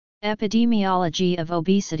Epidemiology of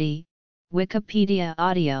obesity, Wikipedia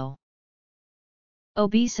audio.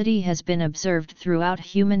 Obesity has been observed throughout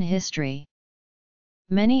human history.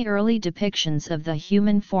 Many early depictions of the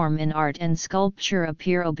human form in art and sculpture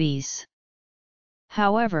appear obese.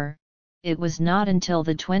 However, it was not until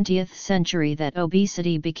the 20th century that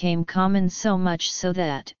obesity became common, so much so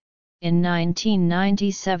that, in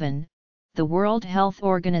 1997, the World Health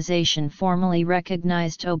Organization formally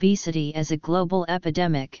recognized obesity as a global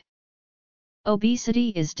epidemic. Obesity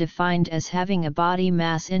is defined as having a body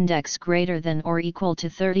mass index greater than or equal to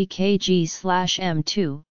 30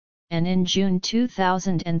 kg/m2, and in June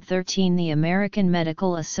 2013 the American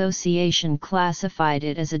Medical Association classified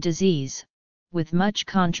it as a disease, with much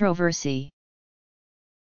controversy.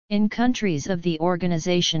 In countries of the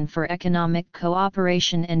Organization for Economic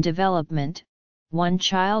Cooperation and Development, 1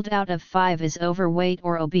 child out of 5 is overweight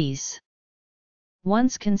or obese.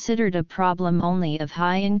 Once considered a problem only of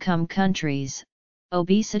high-income countries,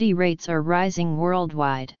 obesity rates are rising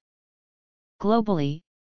worldwide. Globally,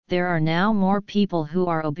 there are now more people who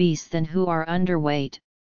are obese than who are underweight,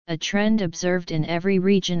 a trend observed in every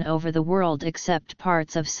region over the world except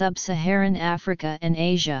parts of sub-Saharan Africa and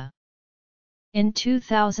Asia. In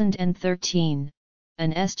 2013,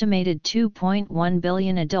 an estimated 2.1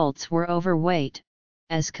 billion adults were overweight,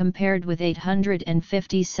 as compared with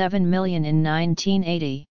 857 million in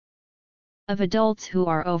 1980. Of adults who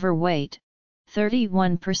are overweight,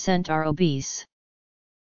 31% are obese.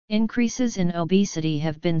 Increases in obesity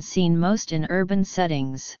have been seen most in urban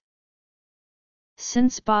settings.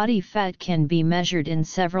 Since body fat can be measured in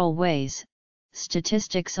several ways,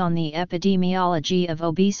 statistics on the epidemiology of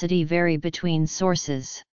obesity vary between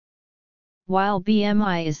sources. While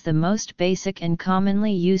BMI is the most basic and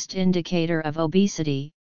commonly used indicator of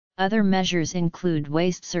obesity, other measures include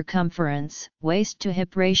waist circumference,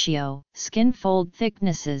 waist-to-hip ratio, skin fold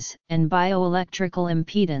thicknesses, and bioelectrical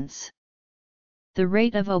impedance. The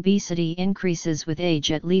rate of obesity increases with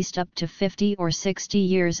age at least up to 50 or 60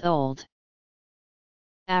 years old.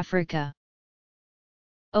 Africa.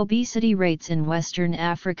 Obesity rates in Western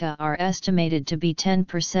Africa are estimated to be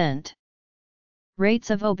 10%. Rates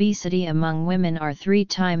of obesity among women are 3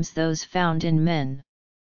 times those found in men.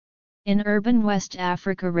 In urban West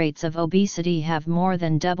Africa, rates of obesity have more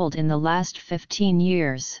than doubled in the last 15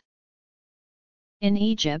 years. In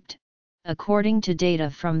Egypt, according to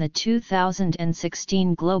data from the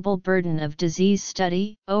 2016 Global Burden of Disease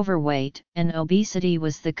Study, overweight and obesity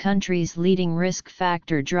was the country's leading risk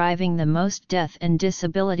factor, driving the most death and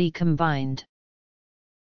disability combined.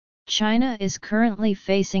 China is currently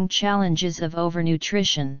facing challenges of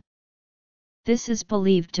overnutrition. This is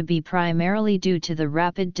believed to be primarily due to the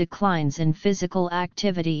rapid declines in physical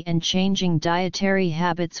activity and changing dietary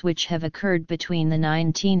habits which have occurred between the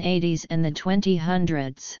 1980s and the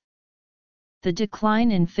 2000s. The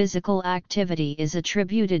decline in physical activity is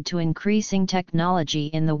attributed to increasing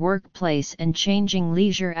technology in the workplace and changing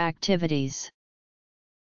leisure activities.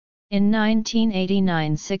 In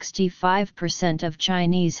 1989, 65% of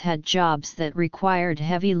Chinese had jobs that required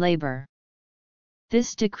heavy labor.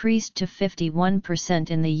 This decreased to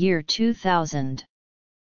 51% in the year 2000.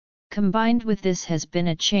 Combined with this has been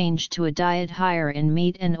a change to a diet higher in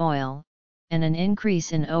meat and oil, and an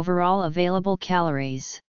increase in overall available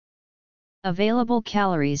calories. Available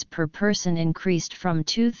calories per person increased from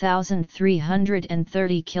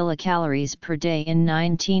 2,330 kilocalories per day in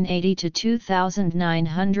 1980 to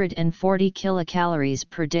 2,940 kilocalories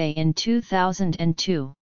per day in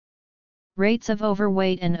 2002. Rates of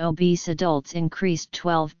overweight and obese adults increased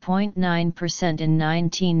 12.9% in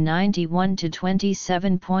 1991 to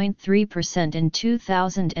 27.3% in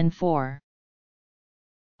 2004.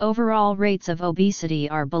 Overall rates of obesity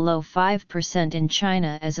are below 5% in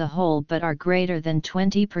China as a whole but are greater than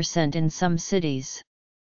 20% in some cities.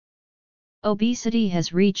 Obesity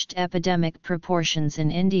has reached epidemic proportions in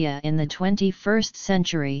India in the 21st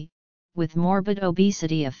century, with morbid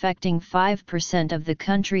obesity affecting 5% of the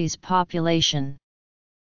country's population.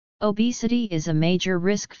 Obesity is a major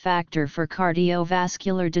risk factor for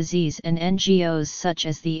cardiovascular disease, and NGOs such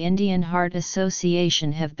as the Indian Heart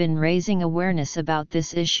Association have been raising awareness about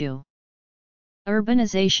this issue.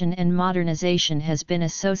 Urbanization and modernization has been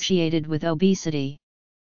associated with obesity.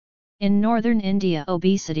 In northern India,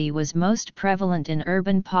 obesity was most prevalent in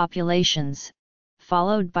urban populations,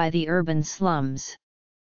 followed by the urban slums.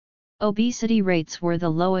 Obesity rates were the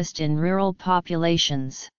lowest in rural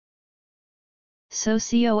populations.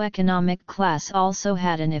 Socioeconomic class also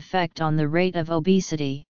had an effect on the rate of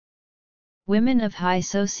obesity. Women of high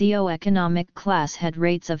socioeconomic class had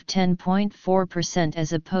rates of 10.4%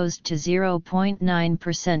 as opposed to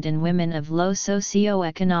 0.9% in women of low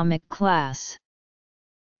socioeconomic class.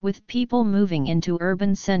 With people moving into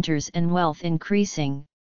urban centers and wealth increasing,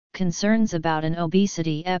 concerns about an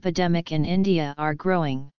obesity epidemic in India are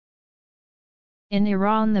growing. In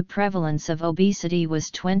Iran, the prevalence of obesity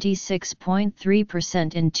was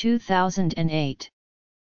 26.3% in 2008.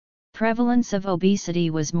 Prevalence of obesity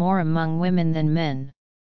was more among women than men.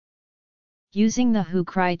 Using the WHO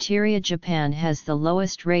criteria, Japan has the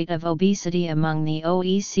lowest rate of obesity among the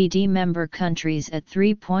OECD member countries at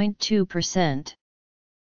 3.2%.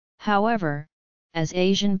 However, as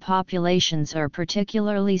Asian populations are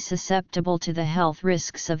particularly susceptible to the health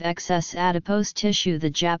risks of excess adipose tissue, the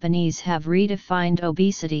Japanese have redefined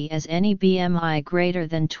obesity as any BMI greater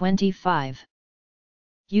than 25.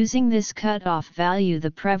 Using this cutoff value, the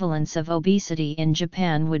prevalence of obesity in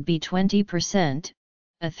Japan would be 20%,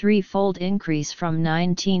 a threefold increase from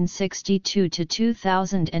 1962 to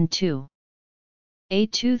 2002. A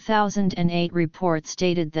 2008 report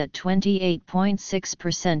stated that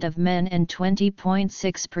 28.6% of men and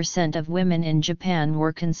 20.6% of women in Japan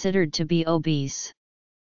were considered to be obese.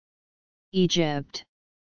 Egypt.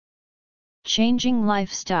 Changing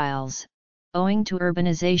lifestyles, owing to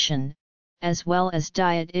urbanization, as well as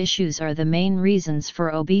diet issues, are the main reasons for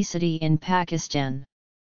obesity in Pakistan.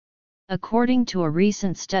 According to a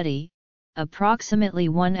recent study, approximately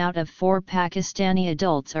 1 out of 4 Pakistani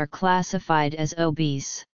adults are classified as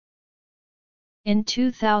obese. In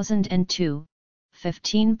 2002,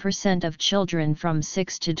 15% of children from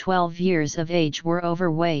 6 to 12 years of age were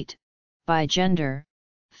overweight. By gender,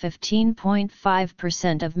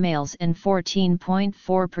 15.5% of males and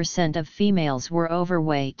 14.4% of females were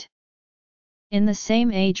overweight. In the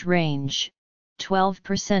same age range,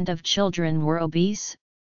 12% of children were obese.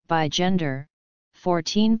 By gender,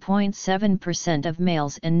 14.7% of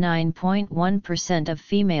males and 9.1% of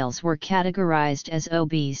females were categorized as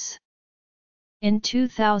obese. In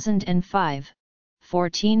 2005,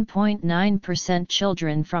 14.9%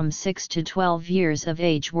 children from 6 to 12 years of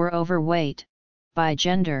age were overweight. By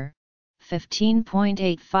gender,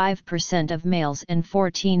 15.85% of males and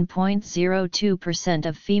 14.02%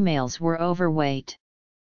 of females were overweight.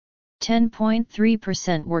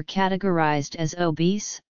 10.3% were categorized as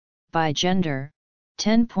obese. By gender,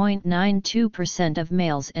 10.92% of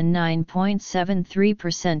males and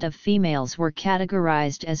 9.73% of females were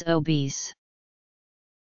categorized as obese.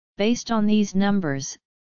 Based on these numbers,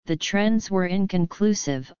 the trends were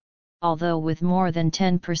inconclusive, although with more than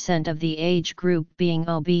 10% of the age group being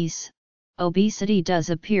obese, obesity does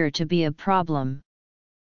appear to be a problem.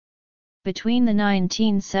 Between the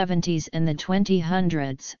 1970s and the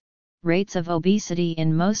 2000s, rates of obesity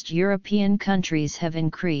in most European countries have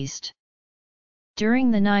increased. During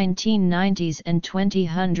the 1990s and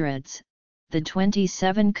 2000s, the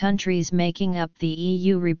 27 countries making up the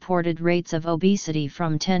EU reported rates of obesity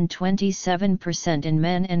from 10.27% in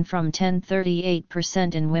men and from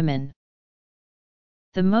 10.38% in women.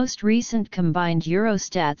 The most recent combined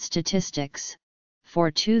Eurostat statistics,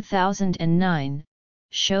 for 2009,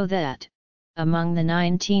 show that, among the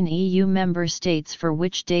 19 EU member states for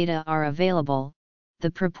which data are available,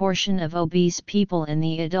 the proportion of obese people in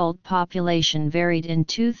the adult population varied in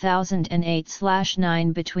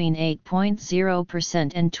 2008/9 between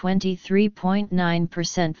 8.0% and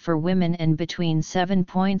 23.9% for women and between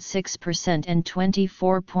 7.6% and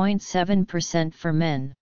 24.7% for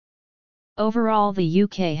men. Overall, the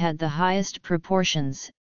UK had the highest proportions,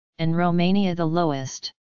 and Romania the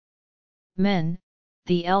lowest. Men,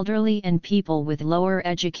 the elderly and people with lower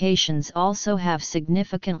educations also have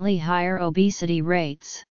significantly higher obesity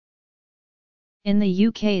rates. In the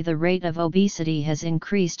UK, the rate of obesity has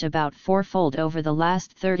increased about fourfold over the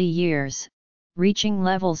last 30 years, reaching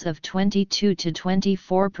levels of 22 to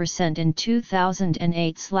 24% in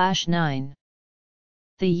 2008/9.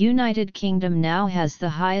 The United Kingdom now has the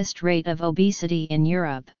highest rate of obesity in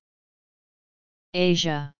Europe.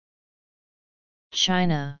 Asia.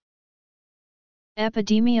 China.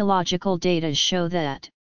 Epidemiological data show that,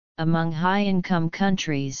 among high-income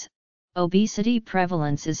countries, obesity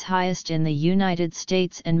prevalence is highest in the United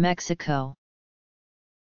States and Mexico.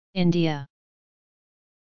 India.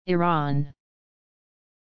 Iran.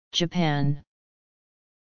 Japan.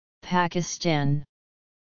 Pakistan.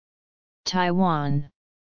 Taiwan.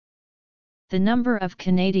 The number of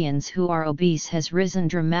Canadians who are obese has risen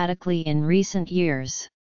dramatically in recent years.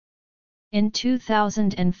 In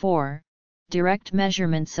 2004, direct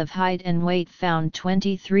measurements of height and weight found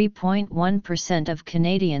 23.1% of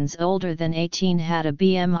Canadians older than 18 had a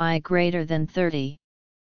BMI greater than 30.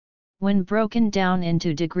 When broken down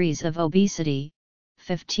into degrees of obesity,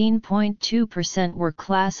 15.2% were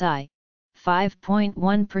Class I,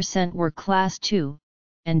 5.1% were Class II,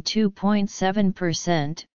 and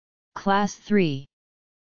 2.7%, Class III.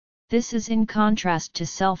 This is in contrast to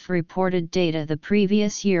self-reported data the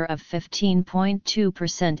previous year of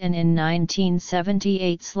 15.2% and in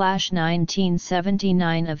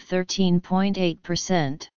 1978/1979 of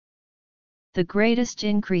 13.8%. The greatest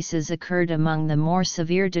increases occurred among the more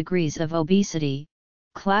severe degrees of obesity.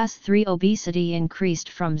 Class III obesity increased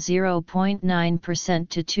from 0.9%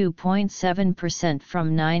 to 2.7%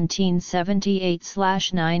 from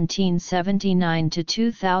 1978/1979 to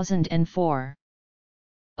 2004.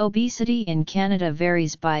 Obesity in Canada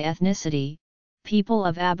varies by ethnicity. People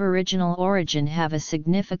of Aboriginal origin have a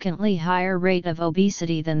significantly higher rate of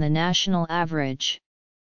obesity than the national average.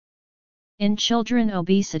 In children,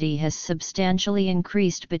 obesity has substantially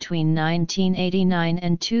increased between 1989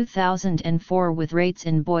 and 2004, with rates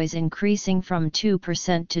in boys increasing from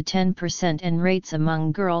 2% to 10% and rates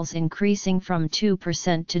among girls increasing from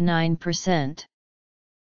 2% to 9%.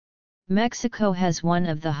 Mexico has one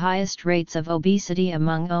of the highest rates of obesity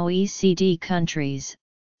among OECD countries,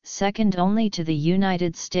 second only to the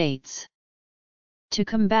United States. To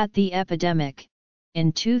combat the epidemic,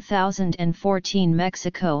 in 2014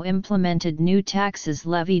 Mexico implemented new taxes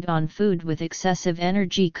levied on food with excessive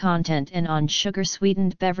energy content and on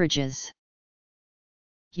sugar-sweetened beverages.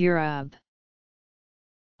 Europe.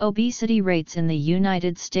 Obesity rates in the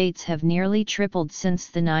United States have nearly tripled since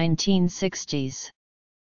the 1960s.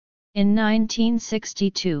 In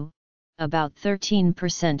 1962, about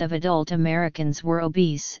 13% of adult Americans were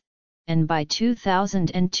obese, and by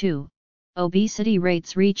 2002, obesity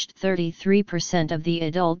rates reached 33% of the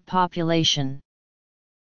adult population.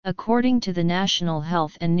 According to the National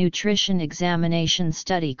Health and Nutrition Examination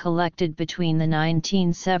study collected between the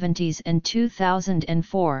 1970s and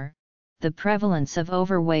 2004, the prevalence of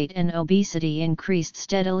overweight and obesity increased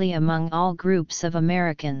steadily among all groups of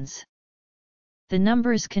Americans. The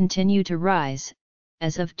numbers continue to rise.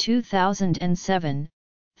 As of 2007,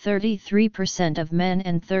 33% of men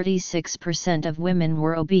and 36% of women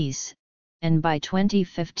were obese, and by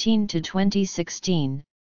 2015 to 2016,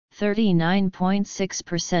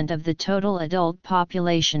 39.6% of the total adult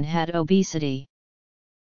population had obesity.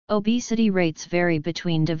 Obesity rates vary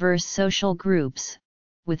between diverse social groups,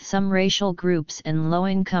 with some racial groups and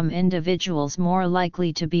low-income individuals more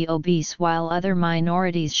likely to be obese while other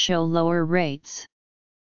minorities show lower rates.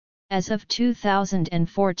 As of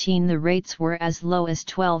 2014, the rates were as low as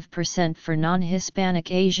 12% for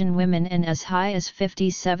non-Hispanic Asian women and as high as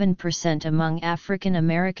 57% among African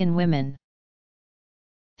American women.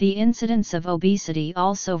 The incidence of obesity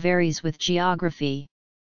also varies with geography.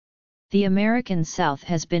 The American South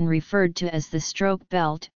has been referred to as the stroke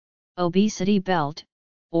belt, obesity belt,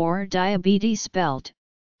 or diabetes belt,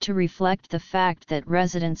 to reflect the fact that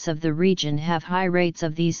residents of the region have high rates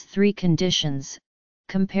of these three conditions,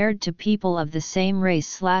 compared to people of the same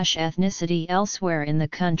race/ethnicity elsewhere in the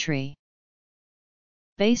country.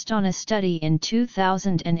 Based on a study in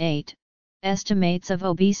 2008, estimates of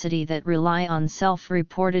obesity that rely on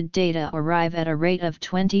self-reported data arrive at a rate of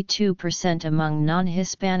 22% among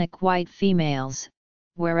non-Hispanic white females,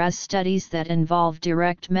 whereas studies that involve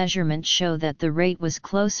direct measurement show that the rate was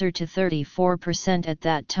closer to 34% at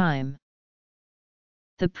that time.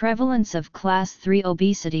 The prevalence of Class III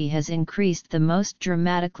obesity has increased the most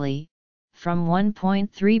dramatically, from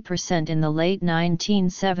 1.3% in the late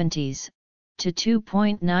 1970s, to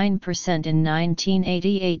 2.9% in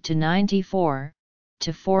 1988 to 94,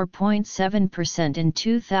 to 4.7% in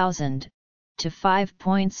 2000, to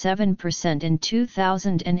 5.7% in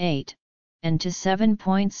 2008, and to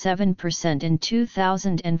 7.7% in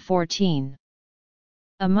 2014.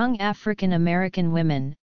 Among African American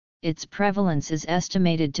women, its prevalence is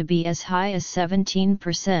estimated to be as high as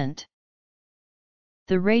 17%.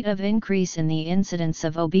 The rate of increase in the incidence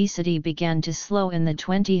of obesity began to slow in the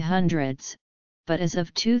 2000s, but as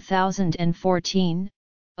of 2014,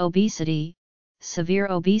 obesity, severe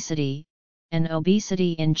obesity, and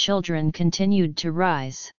obesity in children continued to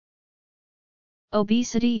rise.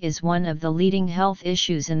 Obesity is one of the leading health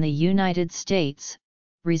issues in the United States,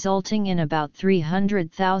 resulting in about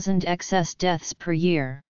 300,000 excess deaths per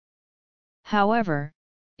year. However,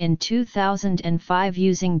 in 2005,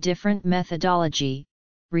 using different methodology,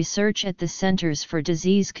 research at the Centers for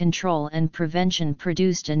Disease Control and Prevention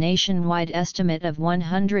produced a nationwide estimate of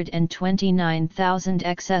 129,000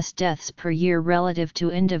 excess deaths per year relative to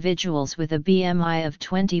individuals with a BMI of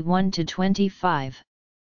 21 to 25.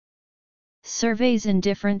 Surveys in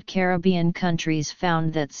different Caribbean countries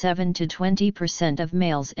found that 7 to 20% of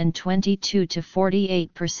males and 22 to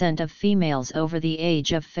 48% of females over the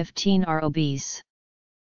age of 15 are obese.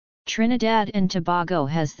 Trinidad and Tobago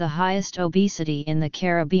has the highest obesity in the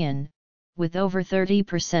Caribbean, with over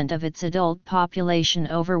 30% of its adult population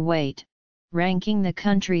overweight, ranking the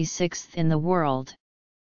country 6th in the world.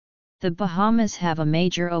 The Bahamas have a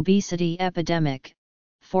major obesity epidemic.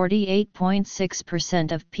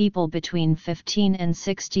 48.6% of people between 15 and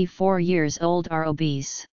 64 years old are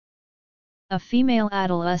obese. A female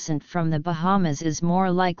adolescent from the Bahamas is more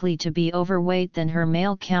likely to be overweight than her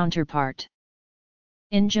male counterpart.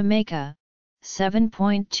 In Jamaica,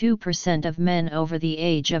 7.2% of men over the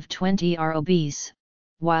age of 20 are obese,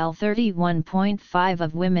 while 31.5%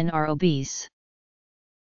 of women are obese.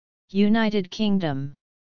 United Kingdom.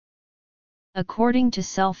 According to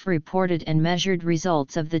self-reported and measured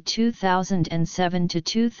results of the 2007 to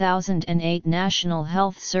 2008 National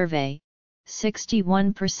Health Survey,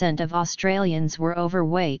 61% of Australians were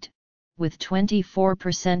overweight, with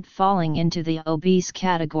 24% falling into the obese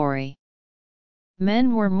category.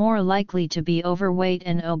 Men were more likely to be overweight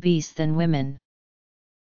and obese than women.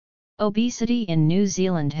 Obesity in New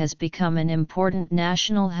Zealand has become an important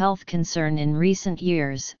national health concern in recent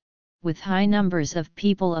years, with high numbers of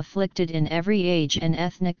people afflicted in every age and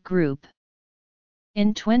ethnic group.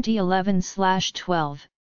 In 2011-12,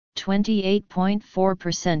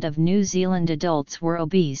 28.4% of New Zealand adults were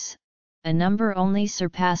obese, a number only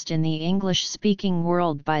surpassed in the English-speaking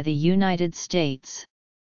world by the United States.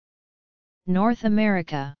 North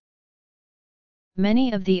America.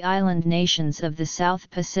 Many of the island nations of the South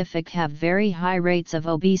Pacific have very high rates of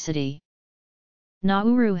obesity.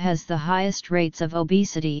 Nauru has the highest rates of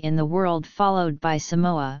obesity in the world, followed by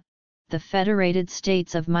Samoa, the Federated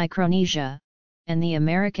States of Micronesia, and the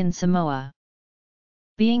American Samoa.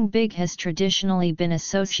 Being big has traditionally been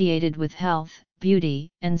associated with health,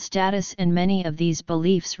 beauty, and status, and many of these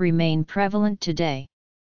beliefs remain prevalent today.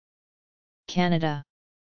 Canada,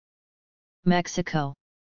 Mexico,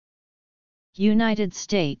 United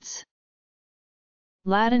States,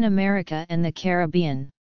 Latin America and the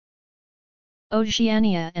Caribbean,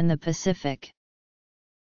 Oceania and the Pacific,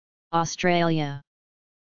 Australia,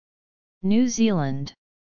 New Zealand,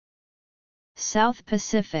 South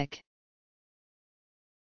Pacific,